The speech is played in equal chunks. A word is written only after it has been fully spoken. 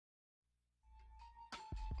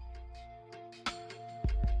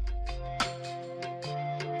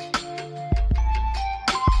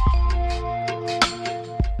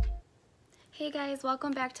guys,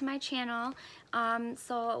 welcome back to my channel.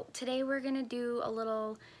 So today we're gonna do a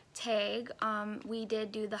little tag. We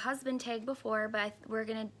did do the husband tag before, but we're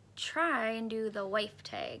gonna try and do the wife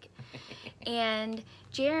tag. And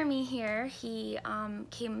Jeremy here, he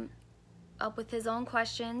came up with his own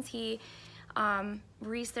questions. He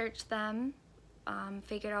researched them,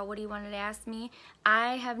 figured out what he wanted to ask me.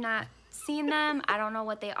 I have not seen them. I don't know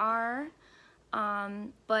what they are,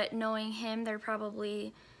 but knowing him, they're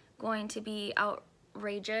probably going to be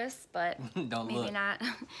outrageous, but maybe not.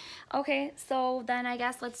 Okay, so then I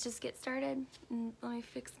guess let's just get started. Let me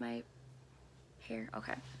fix my hair.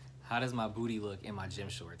 Okay. How does my booty look in my gym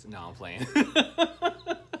shorts? No, I'm playing.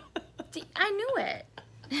 See, I knew it.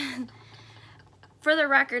 For the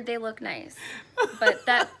record, they look nice, but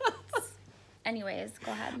that's... Anyways,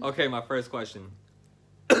 go ahead. Okay, my first question.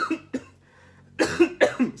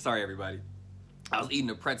 Sorry, everybody. I was eating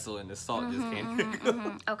a pretzel and the salt just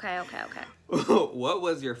came. Okay. What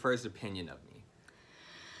was your first opinion of me?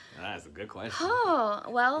 That's a good question. Oh,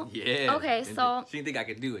 well, yeah. Okay, so... She didn't think I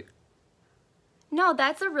could do it. No,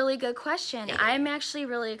 that's a really good question. I'm actually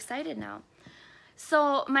really excited now.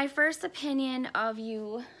 So, my first opinion of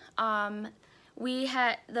you, we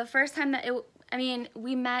had... The first time that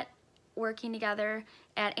we met working together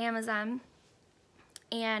at Amazon,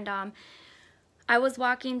 and I was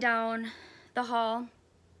walking down the hall,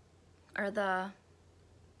 or the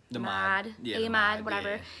mod, yeah, A-mod, whatever.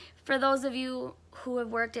 Yeah. For those of you who have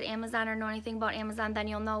worked at Amazon or know anything about Amazon, then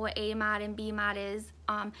you'll know what A-mod and B-mod is.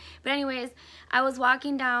 But anyways, I was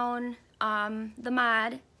walking down the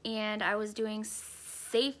mod, and I was doing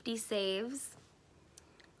safety saves,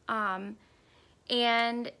 and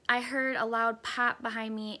I heard a loud pop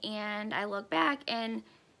behind me, and I looked back, and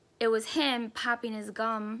it was him popping his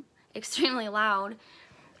gum extremely loud.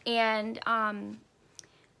 And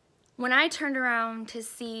when I turned around to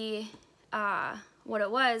see what it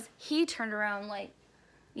was, he turned around, like,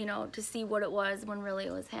 you know, to see what it was, when really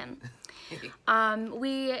it was him.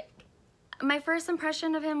 My first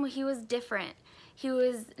impression of him, he was different. He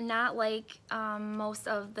was not like most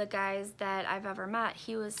of the guys that I've ever met.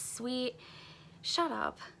 He was sweet. Shut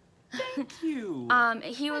up. Thank you. I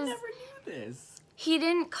never knew this. He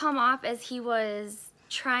didn't come off as he was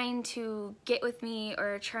trying to get with me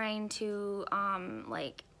or trying to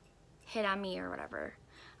like hit on me or whatever.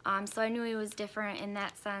 So I knew he was different in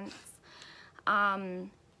that sense. What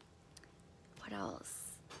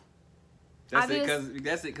else? That's it,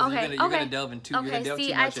 because you're gonna delve into too much, and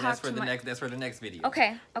that's for the next video.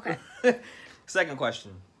 Okay. Second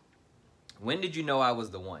question. When did you know I was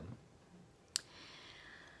the one?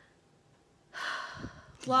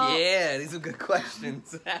 Well, yeah, these are good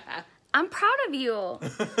questions. I'm proud of you.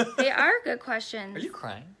 They are good questions. Are you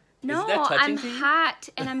crying? No, I'm hot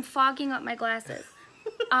and I'm fogging up my glasses.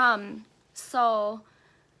 So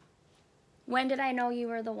when did I know you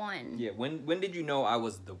were the one? Yeah, when did you know I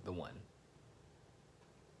was the one?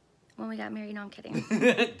 When we got married. No, I'm kidding.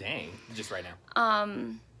 Dang, just right now.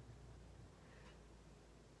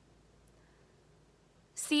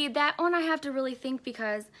 See, that one I have to really think,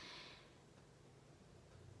 because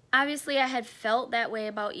obviously I had felt that way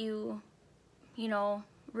about you, you know,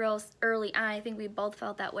 real early on. I think we both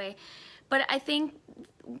felt that way. But I think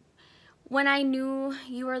when I knew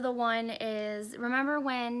you were the one is, remember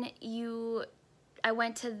when I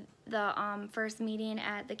went to the first meeting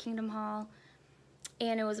at the Kingdom Hall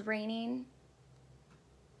and it was raining?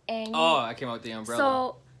 And I came out with the umbrella.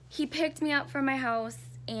 So he picked me up from my house,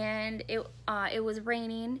 and it was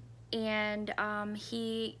raining, and when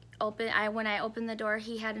I opened the door,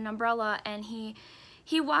 he had an umbrella, and he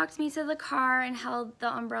walked me to the car and held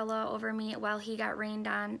the umbrella over me while he got rained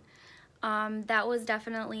on. That was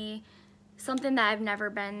definitely something that I've never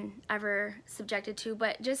been ever subjected to,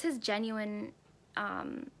 but just his genuine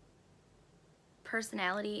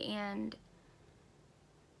personality and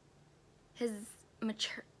his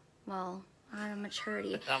maturity.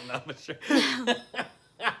 I'm not mature.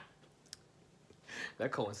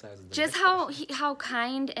 That coincides with just how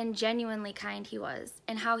kind and genuinely kind he was,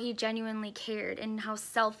 and how he genuinely cared, and how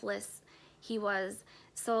selfless he was.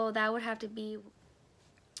 So that would have to be...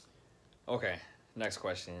 Okay, next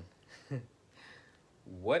question.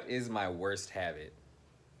 What is my worst habit?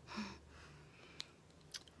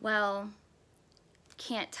 Well,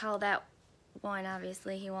 can't tell that one,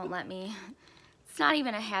 obviously. He won't let me. It's not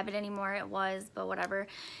even a habit anymore. It was, but whatever.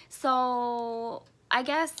 So I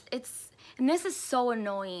guess it's... And this is so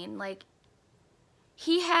annoying. Like,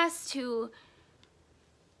 he has to...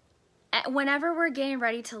 Whenever we're getting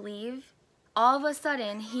ready to leave, all of a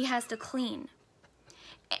sudden, he has to clean.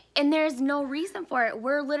 And there's no reason for it.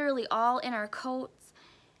 We're literally all in our coats,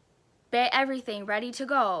 everything ready to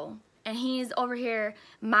go. And he's over here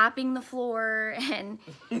mopping the floor and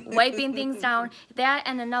wiping things down. That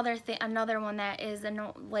and another one that is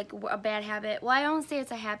like a bad habit. Well, I don't say it's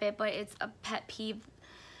a habit, but it's a pet peeve.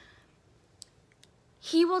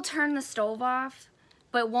 He will turn the stove off,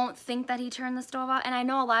 but won't think that he turned the stove off. And I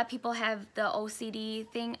know a lot of people have the OCD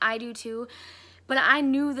thing. I do too. But I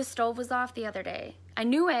knew the stove was off the other day. I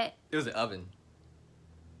knew it. It was an oven.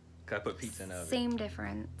 Cause I put pizza in the oven. Same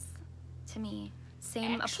difference to me.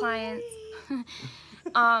 Same Actually. appliance.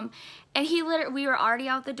 And we were already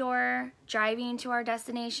out the door, driving to our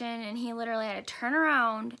destination, and he literally had to turn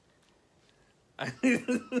around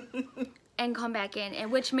and come back in,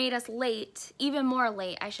 and which made us late, even more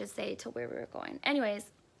late, I should say, to where we were going. Anyways.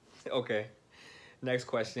 Okay. Next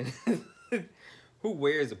question. Who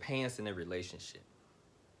wears the pants in a relationship?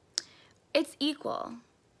 It's equal.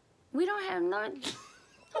 We don't have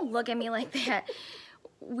don't look at me like that.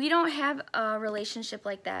 We don't have a relationship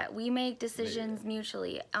like that. We make decisions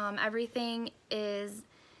mutually. Everything is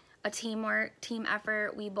a teamwork, team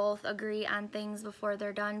effort. We both agree on things before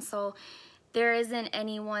they're done. So there isn't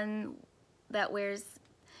anyone that wears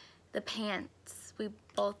the pants. We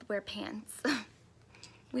both wear pants.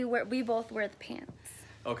 we both wear the pants.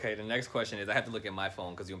 Okay, the next question is, I have to look at my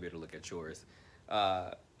phone because you won't be able to look at yours.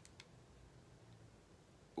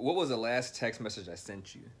 What was the last text message I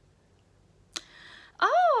sent you?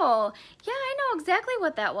 Oh, yeah, I know exactly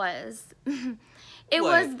what that was. It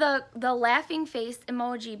was the laughing face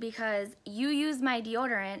emoji because you used my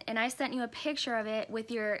deodorant and I sent you a picture of it with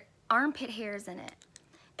your armpit hairs in it.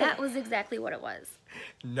 That was exactly what it was.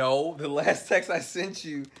 No, the last text I sent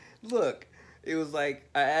you, look, it was like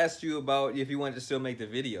I asked you about if you wanted to still make the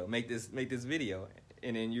video, make this video,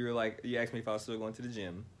 and then you were like, you asked me if I was still going to the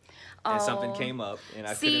gym. And something came up, and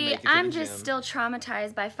I couldn't make it to the gym. I'm just still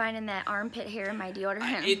traumatized by finding that armpit hair in my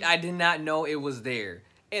deodorant. I did not know it was there.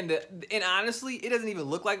 And honestly, it doesn't even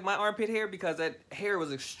look like my armpit hair because that hair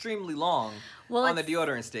was extremely long on the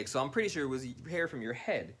deodorant stick. So I'm pretty sure it was hair from your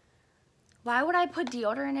head. Why would I put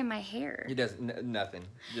deodorant in my hair? It does nothing.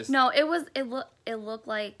 Just no, it looked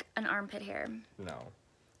like an armpit hair. No.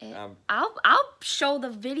 I'll show the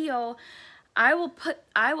video. I will put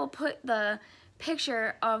the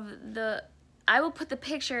picture of I will put the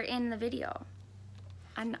picture in the video.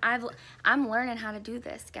 I'm learning how to do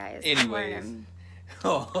this, guys. Anyways.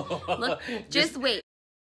 Look, just wait.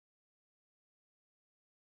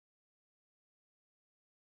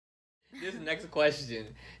 This next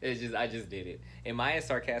question is just, I just did it. Am I a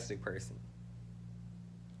sarcastic person?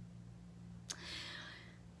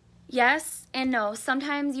 Yes and no.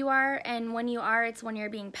 Sometimes you are, and when you are, it's when you're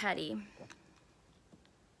being petty.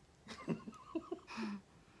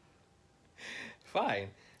 Fine.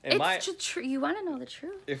 It's true. You want to know the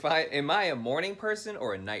truth. Am I a morning person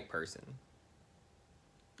or a night person?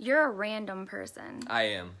 You're a random person. I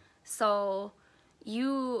am. So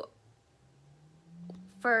you're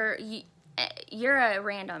a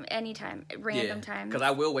random anytime, random time. Because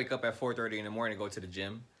I will wake up at 4:30 in the morning and go to the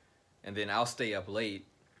gym, and then I'll stay up late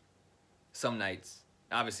some nights.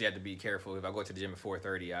 Obviously, I have to be careful. If I go to the gym at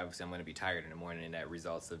 4:30, obviously I'm going to be tired in the morning, and that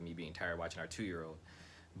results of me being tired watching our 2-year-old.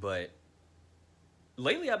 But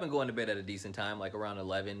lately, I've been going to bed at a decent time, like around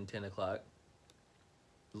 11, 10 o'clock.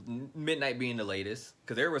 Midnight being the latest.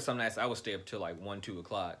 Because there were some nights I would stay up till like 1, 2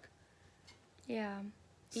 o'clock. Yeah.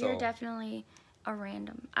 So, you're definitely a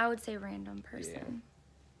random, I would say random person.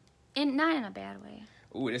 Yeah. Not in a bad way.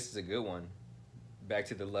 Ooh, this is a good one. Back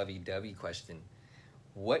to the lovey-dovey question.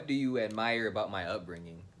 What do you admire about my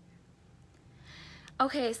upbringing?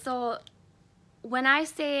 Okay, so when I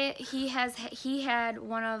say he had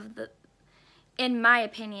one of the, in my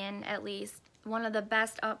opinion at least, one of the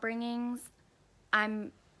best upbringings,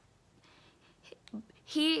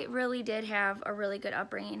 he really did have a really good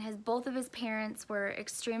upbringing. Both of his parents were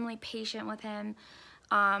extremely patient with him,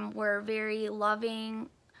 were very loving.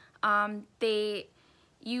 They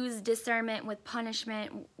used discernment with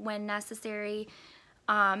punishment when necessary.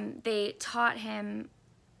 They taught him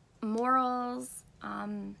morals.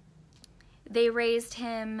 They raised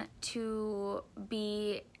him to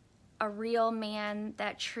be a real man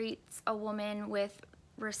that treats a woman with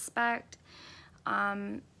respect.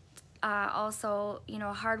 Also, you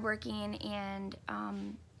know, hardworking and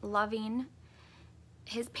loving.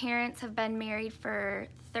 His parents have been married for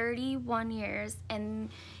 31 years, and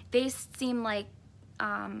they seem like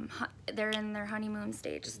they're in their honeymoon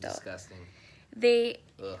stage still. Disgusting.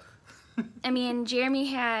 I mean, Jeremy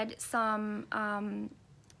had some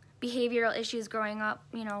behavioral issues growing up,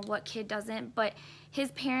 you know, what kid doesn't, but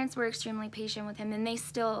his parents were extremely patient with him, and they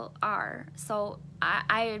still are. So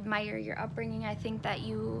I admire your upbringing. I think that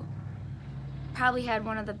you probably had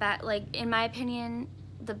one of the best, like, in my opinion,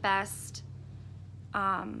 the best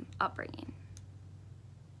upbringing.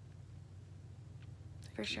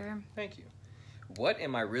 For sure. Thank you. What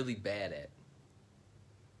am I really bad at?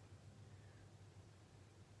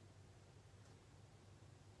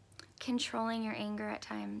 Controlling your anger at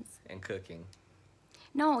times. And cooking.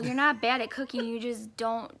 No, you're not bad at cooking. You just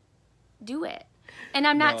don't do it. And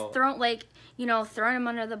I'm not throwing him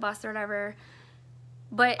under the bus or whatever.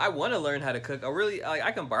 But I want to learn how to cook.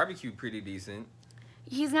 I can barbecue pretty decent.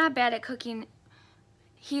 He's not bad at cooking.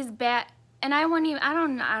 He's bad, and I don't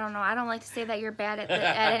know. I don't like to say that you're bad at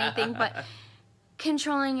anything, but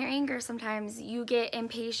controlling your anger, sometimes you get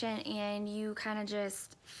impatient and you kind of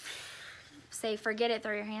just say, forget it,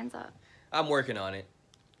 throw your hands up. I'm working on it.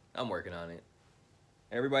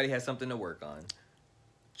 Everybody has something to work on.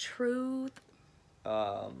 Truth.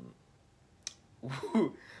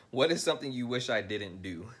 What is something you wish I didn't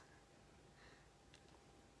do?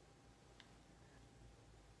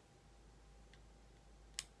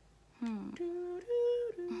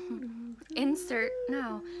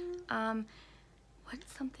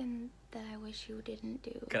 What's something that I wish you didn't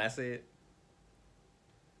do? Can I say it?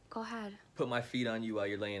 Go ahead. Put my feet on you while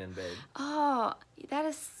you're laying in bed. Oh, that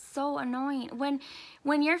is so annoying.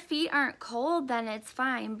 When your feet aren't cold, then it's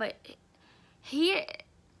fine. But he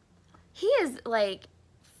is like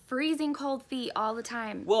freezing cold feet all the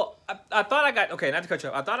time. Well, I thought I got, okay, not to cut you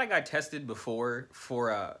off. I thought I got tested before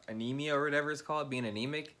for anemia or whatever it's called, being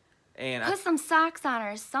anemic. And put some socks on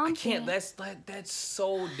or something. I can't. That's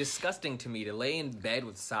so disgusting to me to lay in bed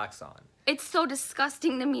with socks on. It's so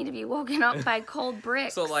disgusting to me to be woken up by cold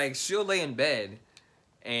bricks. So like she'll lay in bed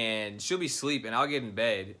and she'll be asleep and I'll get in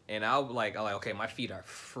bed and I'll like okay, my feet are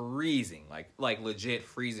freezing, like legit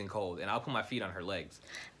freezing cold, and I'll put my feet on her legs.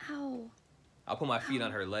 Ow. I'll put my feet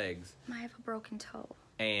on her legs. I have a broken toe.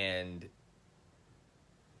 And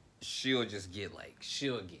she'll get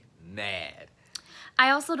mad.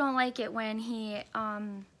 I also don't like it when he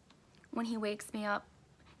wakes me up.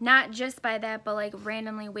 Not just by that, but like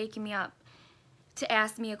randomly waking me up to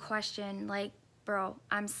ask me a question. Like, bro,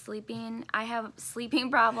 I'm sleeping. I have sleeping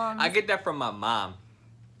problems. I get that from my mom.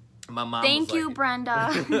 My mom. Thank you,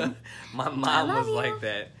 Brenda. My mom was like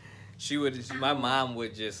that. My mom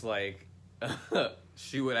would just like,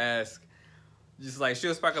 she would ask, just like,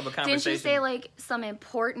 she'll spark up a conversation. Didn't she say like some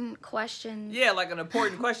important questions? Yeah, like an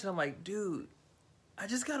important question. I'm like, dude, I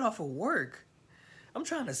just got off of work. I'm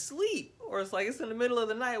trying to sleep. Or it's like, it's in the middle of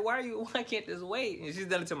the night. Why can't this wait? And she's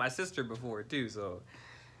done it to my sister before too. So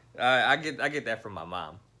I get that from my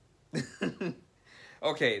mom.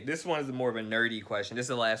 Okay, this one is more of a nerdy question. This is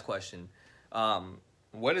the last question.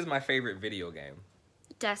 What is my favorite video game?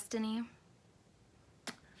 Destiny.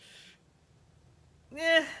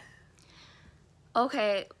 Yeah.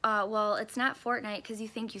 Okay, well, it's not Fortnite because you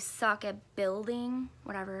think you suck at building.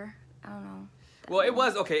 Whatever. I don't know. Well, it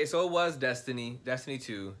was, okay, so it was Destiny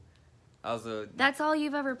 2. That's all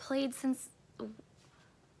you've ever played since,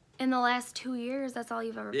 in the last 2 years, that's all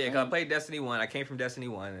you've ever played? Yeah, because I played Destiny 1. I came from Destiny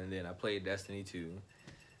 1, and then I played Destiny 2.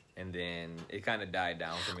 And then it kind of died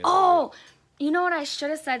down for me. Oh, you know what I should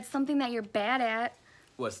have said? Something that you're bad at.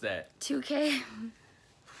 What's that? 2K.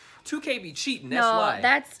 2K be cheating, that's why. No,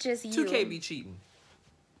 that's just you. 2K be cheating.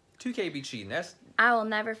 2K be cheating, that's... I will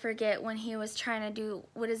never forget when he was trying to do,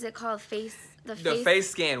 what is it called, the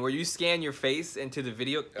face scan, where you scan your face into the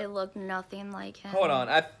video. It looked nothing like him. Hold on,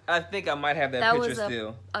 I think I might have that picture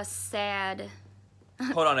still. That was a sad...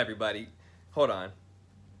 Hold on, everybody. Hold on.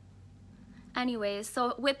 Anyways,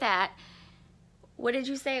 so with that, what did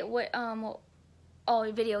you say?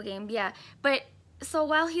 Oh, video game, yeah. But, so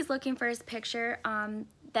while he's looking for his picture,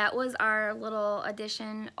 that was our little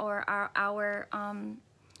addition, or our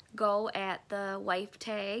go at the wife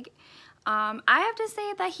tag. I have to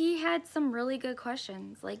say that he had some really good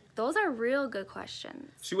questions. Like, those are real good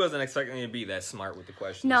questions. She wasn't expecting me to be that smart with the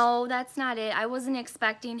questions. No, that's not it. I wasn't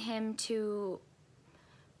expecting him to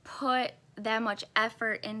put that much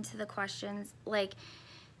effort into the questions. Like,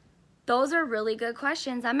 those are really good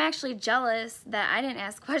questions. I'm actually jealous that I didn't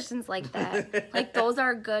ask questions like that. Like, those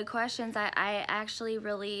are good questions. I actually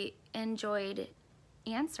really enjoyed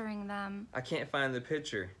answering them. I can't find the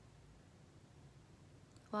picture.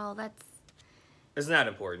 Well, it's not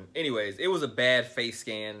important. Anyways, it was a bad face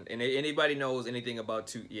scan. And anybody knows anything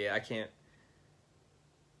about yeah, I can't.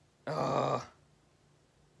 Yeah,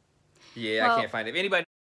 well, I can't find it. If anybody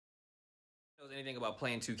knows anything about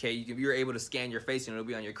playing 2K, you're able to scan your face and it'll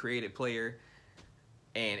be on your created player.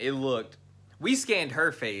 And we scanned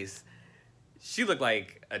her face. She looked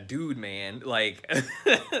like a dude man, like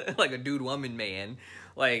like a dude woman man.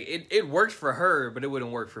 Like it worked for her, but it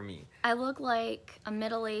wouldn't work for me. I look like a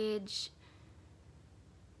middle-aged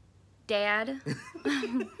dad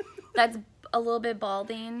that's a little bit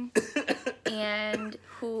balding and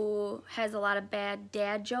who has a lot of bad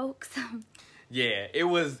dad jokes. Yeah, it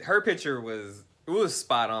was, her picture was, it was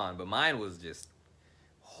spot on, but mine was just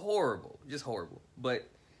horrible, But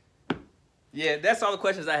yeah, that's all the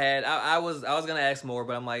questions I had. I was gonna ask more,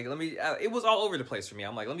 but I'm like, it was all over the place for me.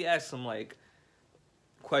 I'm like, let me ask some like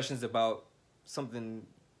questions about something,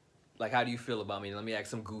 like how do you feel about me? Let me ask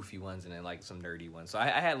some goofy ones and then like some nerdy ones. So I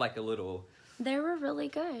had like a little, they were really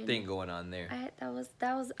good thing going on there.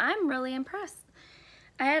 I'm really impressed.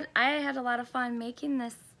 I had a lot of fun making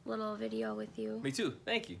this little video with you. Me too.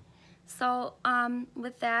 Thank you. So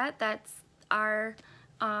with that, that's our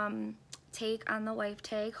take on the wife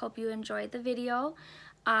tag. Hope you enjoyed the video,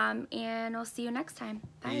 and we'll see you next time.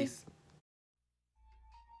 Bye. Peace.